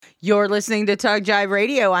You're listening to Tug Jive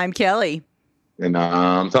Radio. I'm Kelly. And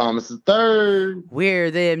I'm Thomas the Third.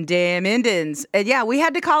 We're them damn Indians. And yeah, we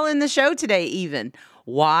had to call in the show today even.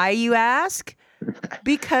 Why, you ask?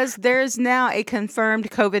 Because there's now a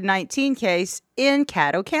confirmed COVID-19 case in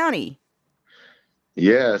Caddo County.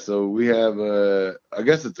 Yeah, so we have I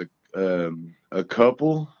guess it's a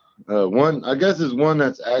couple. One, I guess, is one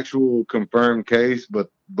that's actual confirmed case,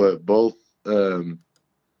 but both of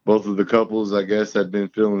the couples, I guess, had been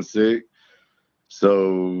feeling sick.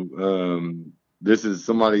 So this is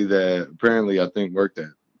somebody that apparently I think worked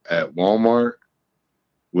at Walmart,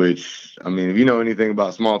 which, I mean, if you know anything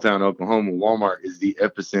about small town Oklahoma, Walmart is the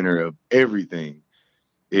epicenter of everything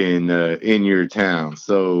in your town.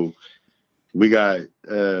 So we got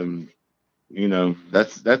that's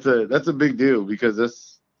a big deal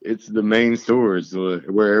because it's the main store. It's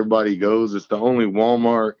where everybody goes. It's the only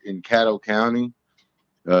Walmart in Caddo County.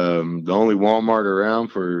 The only Walmart around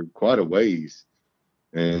for quite a ways.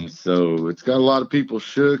 And so it's got a lot of people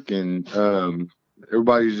shook, and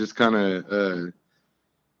everybody's just kind of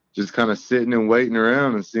sitting and waiting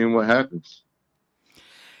around and seeing what happens.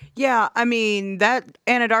 Yeah, I mean, that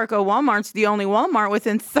Anadarko Walmart's the only Walmart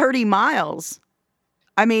within 30 miles.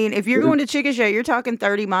 I mean, if you're going to Chickasha, you're talking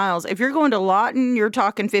 30 miles. If you're going to Lawton, you're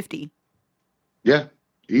talking 50. Yeah,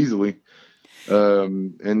 easily.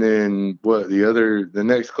 And then the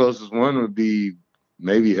next closest one would be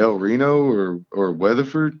maybe El Reno or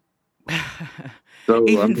Weatherford. So,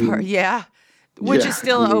 which is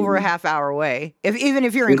still over a half hour away. Even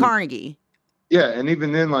if you're in Carnegie. Yeah, and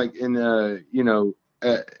even then, like in in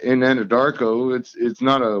Anadarko, it's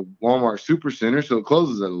not a Walmart supercenter, so it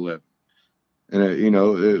closes at 11. And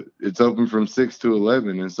it's open from 6 to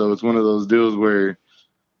 11, and so it's one of those deals where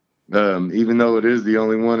even though it is the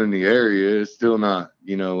only one in the area, it's still not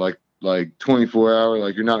like 24 hour.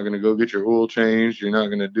 Like, you're not going to go get your oil changed, you're not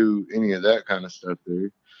going to do any of that kind of stuff there.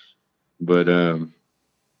 But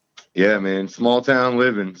yeah, man, small town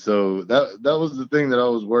living. So that was the thing that I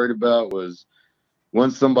was worried about, was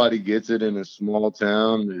once somebody gets it in a small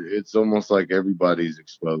town, it's almost like everybody's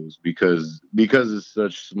exposed because it's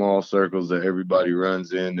such small circles that everybody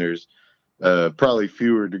runs in. There's probably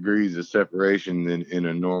fewer degrees of separation than in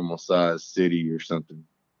a normal sized city or something.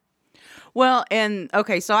 Well, and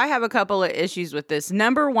okay, so I have a couple of issues with this.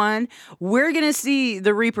 Number one, we're going to see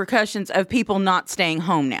the repercussions of people not staying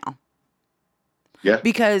home now. Yeah.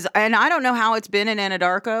 Because, and I don't know how it's been in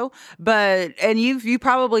Anadarko, and you've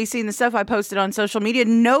probably seen the stuff I posted on social media.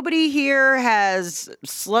 Nobody here has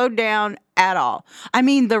slowed down at all. I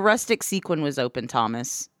mean, the Rustic Sequin was open,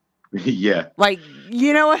 Thomas. Yeah. Like,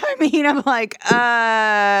 you know what I mean? I'm like,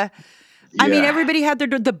 I mean, everybody had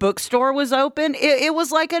the bookstore was open. It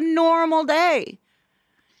was like a normal day.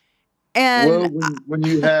 And when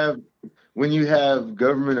you have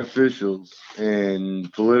government officials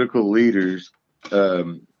and political leaders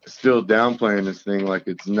still downplaying this thing like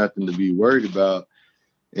it's nothing to be worried about,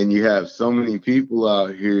 and you have so many people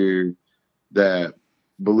out here that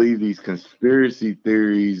believe these conspiracy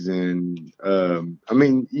theories, and I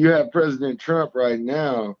mean, you have President Trump right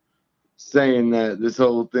now saying that this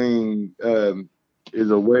whole thing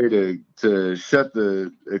is a way to shut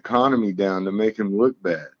the economy down to make him look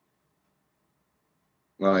bad.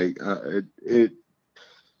 Like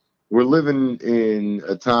we're living in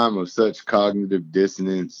a time of such cognitive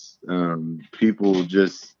dissonance. People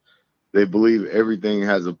they believe everything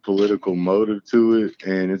has a political motive to it,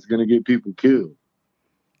 and it's going to get people killed.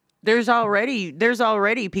 There's already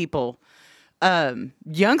people,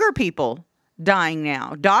 younger people dying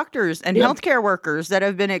now, doctors and healthcare workers that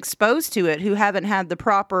have been exposed to it who haven't had the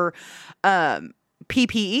proper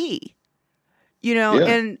PPE.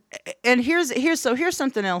 And here's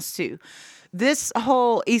something else too. This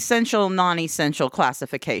whole essential, non-essential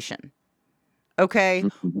classification. Okay,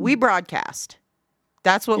 we broadcast.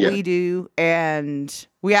 That's what we do, and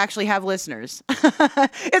we actually have listeners.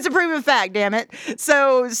 It's a proven fact, damn it.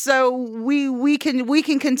 So we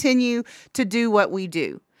can continue to do what we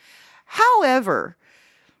do. However,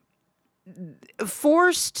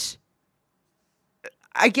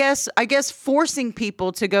 I guess forcing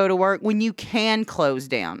people to go to work when you can close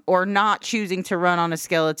down, or not choosing to run on a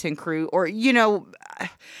skeleton crew, or I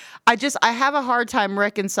have a hard time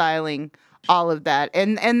reconciling all of that.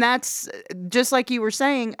 And that's just like you were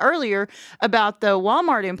saying earlier about the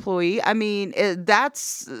Walmart employee. I mean,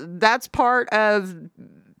 that's part of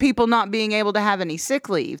people not being able to have any sick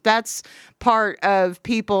leave. That's part of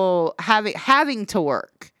people having to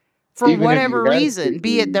work for whatever reason,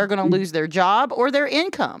 be it they're going to lose their job or their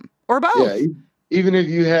income or both. Yeah, even if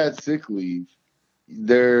you had sick leave,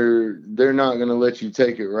 they're not going to let you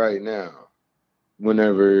take it right now.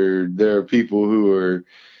 whenever there are people who are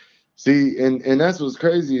see, and that's what's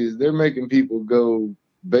crazy is they're making people go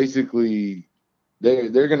basically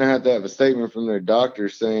they're gonna have to have a statement from their doctor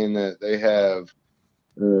saying that they have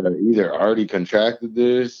either already contracted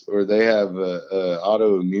this or they have a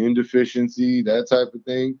autoimmune deficiency, that type of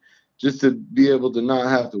thing, just to be able to not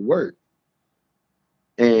have to work.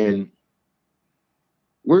 And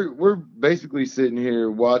we're basically sitting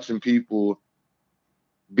here watching people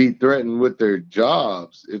be threatened with their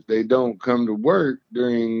jobs if they don't come to work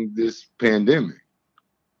during this pandemic.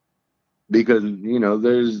 Because, you know,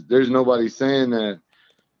 there's nobody saying that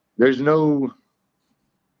there's no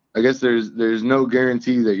I guess there's no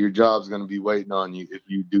guarantee that your job's going to be waiting on you if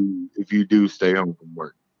you do stay home from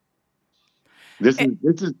work. This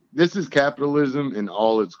is capitalism in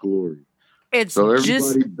all its glory. It's So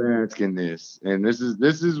just everybody's basking this, and this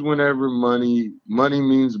is whenever money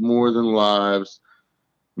means more than lives.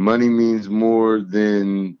 Money means more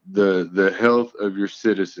than the health of your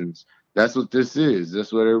citizens. That's what this is.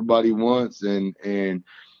 That's what everybody wants, and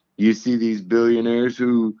you see these billionaires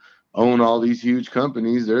who own all these huge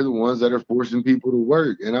companies. They're the ones that are forcing people to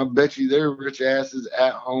work, and I bet you their rich asses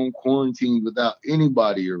at home quarantined without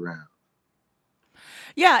anybody around.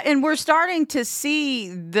 yeah, and we're starting to see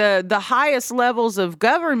the highest levels of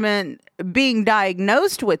government being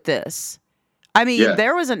diagnosed with this. I mean, Yeah.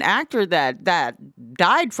 there was an actor that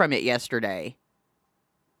died from it yesterday.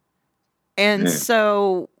 And Man.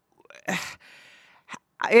 so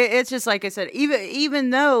it's just like I said, even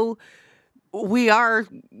though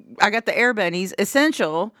I got the air bunnies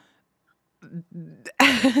essential,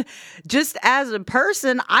 just as a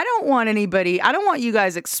person, I don't want you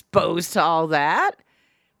guys exposed to all that.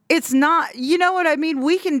 It's not, you know what I mean?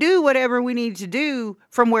 We can do whatever we need to do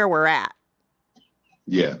from where we're at.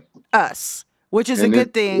 Yeah. Us, which is And a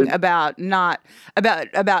good thing about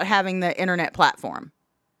having the internet platform.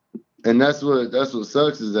 And that's what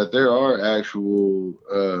sucks is that there are actual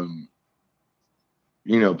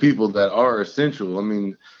people that are essential. I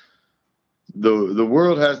mean, the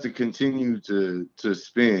world has to continue to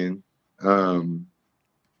spin. There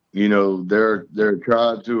are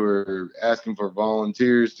tribes who are asking for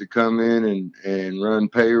volunteers to come in and run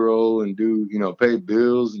payroll and do, pay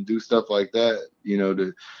bills and do stuff like that,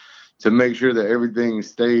 to make sure that everything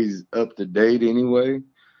stays up to date anyway.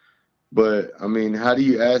 But I mean, how do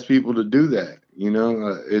you ask people to do that?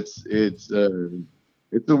 It's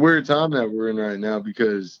a weird time that we're in right now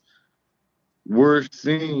because we're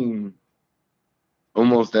seeing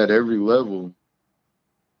almost at every level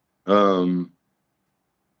a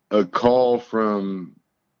call from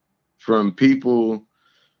people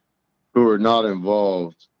who are not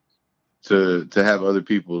involved to have other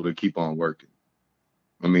people to keep on working.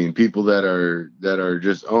 I mean, people that are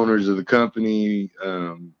just owners of the company,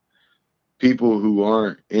 people who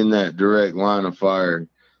aren't in that direct line of fire,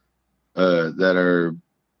 that are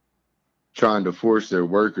trying to force their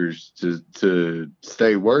workers to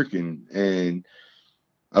stay working. And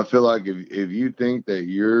I feel like if you think that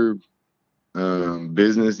your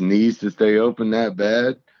business needs to stay open that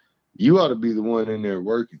bad, you ought to be the one in there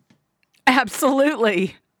working.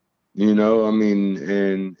 Absolutely. I mean,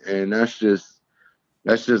 and that's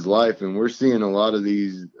just life. And we're seeing a lot of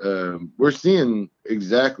these, we're seeing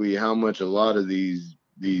exactly how much a lot of these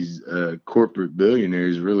corporate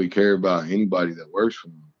billionaires really care about anybody that works for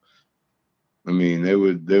them. I mean, they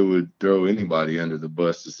would throw anybody under the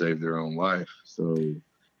bus to save their own life. So,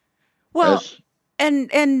 well,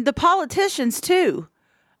 and the politicians too.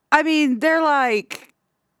 I mean, they're like,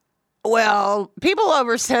 well, people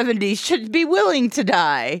over 70 should be willing to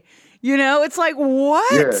die. It's like,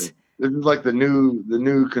 what? Yeah, this is like the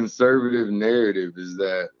new conservative narrative is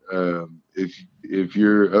that if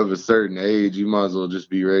you're of a certain age, you might as well just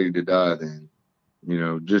be ready to die then.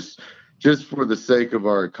 Just for the sake of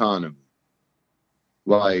our economy.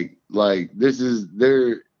 Like this is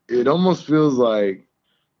it almost feels like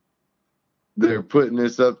they're putting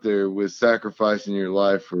this up there with sacrificing your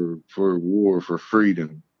life for war, for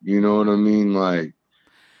freedom. You know what I mean? Like,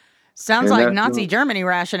 sounds like Nazi Germany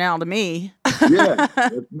rationale to me. Yeah,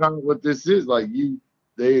 that's not what this is. Like,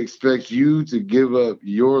 they expect you to give up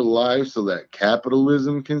your life so that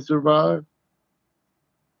capitalism can survive.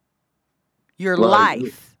 Your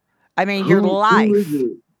life. I mean, your life.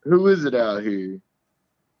 Who is it out here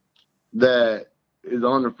that is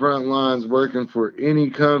on the front lines working for any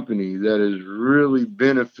company that is really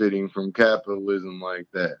benefiting from capitalism like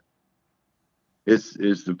that? It's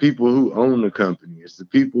the people who own the company. It's the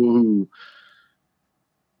people who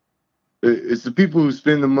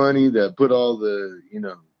spend the money, that put all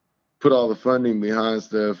the funding behind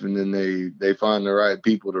stuff, and then they find the right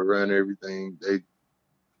people to run everything.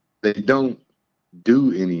 they don't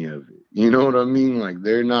do any of it. You know what I mean? Like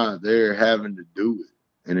they're not there having to do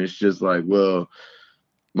it. And it's just like, well,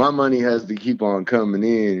 my money has to keep on coming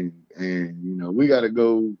in and we got to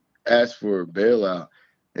go ask for a bailout.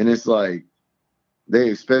 And it's like they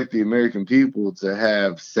expect the American people to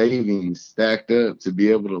have savings stacked up to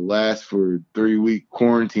be able to last for 3-week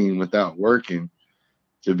quarantine without working,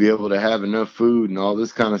 to be able to have enough food and all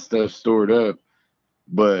this kind of stuff stored up.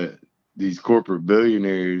 But these corporate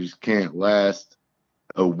billionaires can't last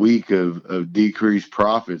a week of decreased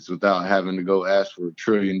profits without having to go ask for $1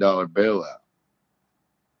 trillion bailout.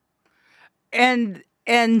 And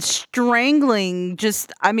strangling,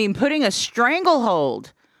 putting a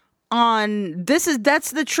stranglehold on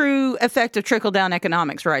that's the true effect of trickle down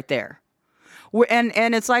economics right there. And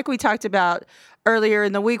it's like we talked about earlier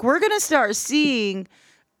in the week. We're going to start seeing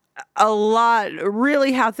a lot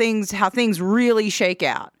really how things really shake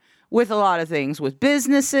out with a lot of things, with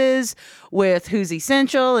businesses, with who's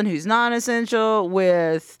essential and who's non-essential,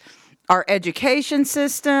 with our education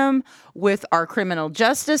system, with our criminal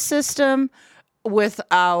justice system, with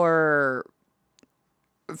our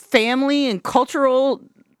family and cultural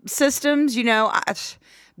systems.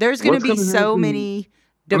 There's going to be so many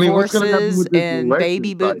divorces and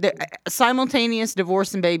baby boom, simultaneous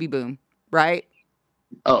divorce and baby boom, right?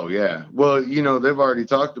 Oh yeah. Well, they've already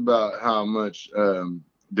talked about how much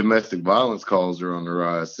domestic violence calls are on the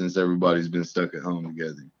rise since everybody's been stuck at home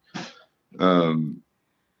together.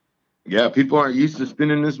 Yeah, people aren't used to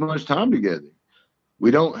spending this much time together. We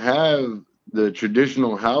don't have the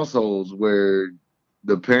traditional households where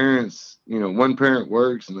the parents, one parent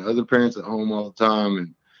works and the other parent's at home all the time.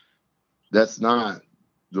 And that's not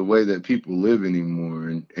the way that people live anymore.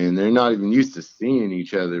 And they're not even used to seeing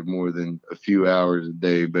each other more than a few hours a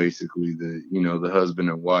day, basically, the husband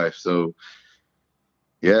and wife. So,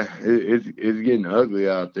 yeah, it's getting ugly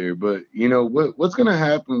out there. But, what's going to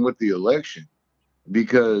happen with the election?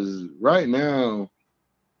 Because right now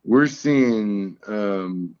we're seeing,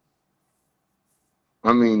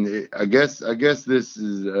 I guess this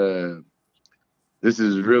is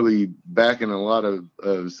really backing a lot of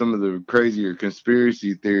some of the crazier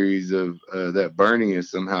conspiracy theories of that Bernie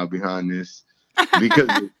is somehow behind this,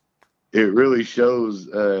 because it really shows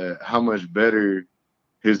how much better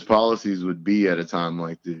his policies would be at a time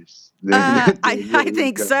like this. I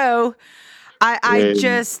think so.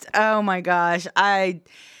 Oh my gosh.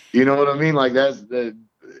 You know what I mean? Like that's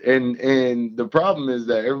and the problem is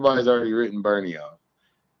that everybody's already written Bernie off.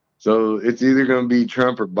 So it's either going to be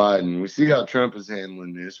Trump or Biden. We see how Trump is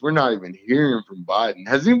handling this. We're not even hearing from Biden.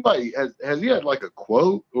 Has he had like a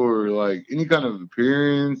quote or like any kind of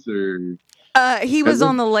appearance or? He was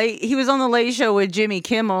on the Late Show with Jimmy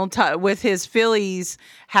Kimmel with his Phillies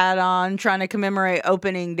hat on, trying to commemorate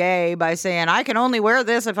opening day by saying, "I can only wear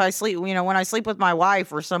this if I sleep, when I sleep with my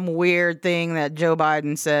wife," or some weird thing that Joe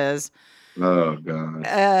Biden says. Oh God.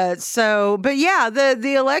 But yeah,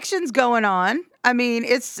 the election's going on.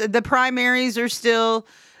 It's the primaries are still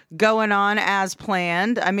going on as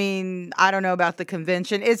planned. I don't know about the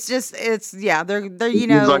convention. They're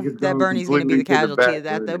that Bernie's going to be the casualty of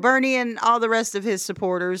that, though. Bernie and all the rest of his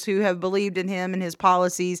supporters who have believed in him and his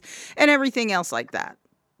policies and everything else like that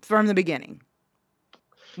from the beginning,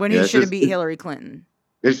 when he should have beat Hillary Clinton.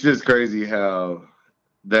 It's just crazy how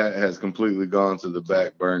that has completely gone to the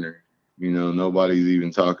back burner. Nobody's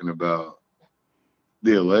even talking about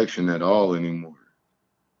the election at all anymore.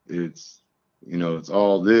 It's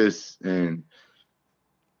all this, and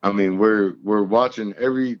we're watching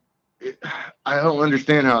I don't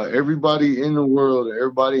understand how everybody in the world,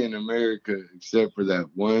 everybody in America, except for that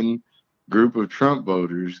one group of Trump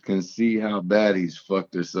voters, can see how bad he's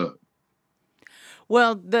fucked us up.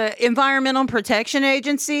 Well, the Environmental Protection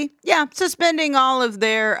Agency, suspending all of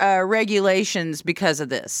their regulations because of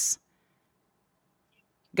this.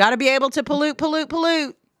 Got to be able to pollute.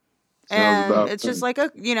 And it's just like,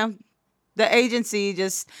 the agency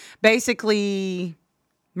just basically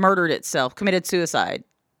murdered itself, committed suicide.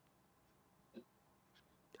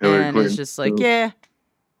 And it's just like,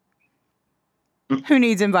 who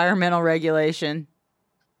needs environmental regulation?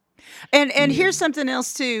 And here's something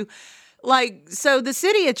else too. So the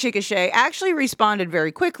city of Chickasha actually responded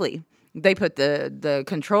very quickly. They put the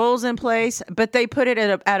controls in place, but they put it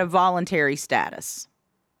at a voluntary status.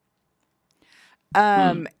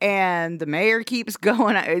 And the mayor keeps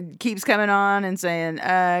coming on and saying,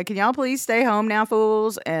 can y'all please stay home now,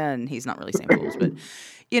 fools? And he's not really saying fools, but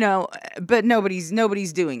but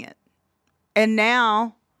nobody's doing it. And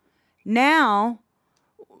now,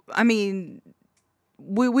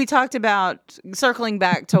 we talked about circling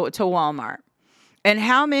back to Walmart. And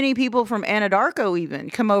how many people from Anadarko even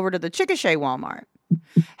come over to the Chickasha Walmart?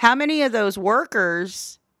 How many of those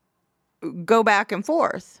workers go back and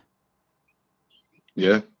forth?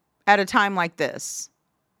 Yeah. At a time like this?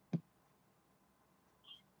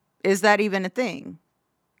 Is that even a thing?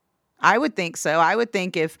 I would think so. I would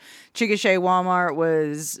think if Chickasha Walmart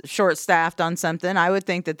was short-staffed on something, I would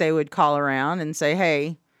think that they would call around and say,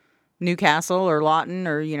 hey, Newcastle or Lawton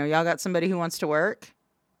or, y'all got somebody who wants to work?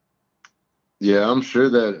 Yeah, I'm sure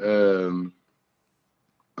that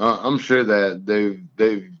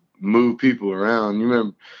they've moved people around.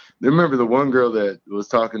 You remember the one girl that was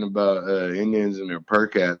talking about Indians and their per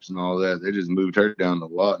caps and all that. They just moved her down to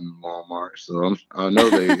Lawton Walmart. So I know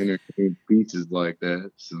they entertain pieces like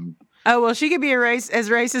that. So. Oh, well, she could be as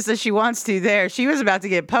racist as she wants to there. She was about to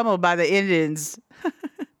get pummeled by the Indians.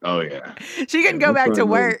 Oh, yeah. She couldn't go back to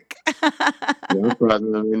work. I'm surprised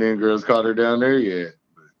none Indian girls caught her down there yet.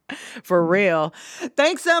 For real.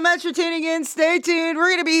 Thanks so much for tuning in. Stay tuned. We're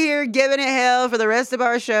going to be here giving it hell for the rest of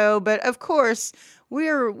our show. But of course,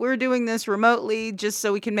 we're doing this remotely just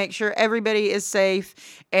so we can make sure everybody is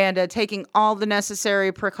safe and taking all the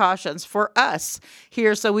necessary precautions for us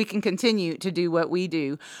here so we can continue to do what we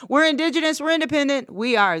do. We're Indigenous. We're independent.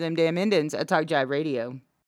 We are them damn Indians at Talk Jive Radio.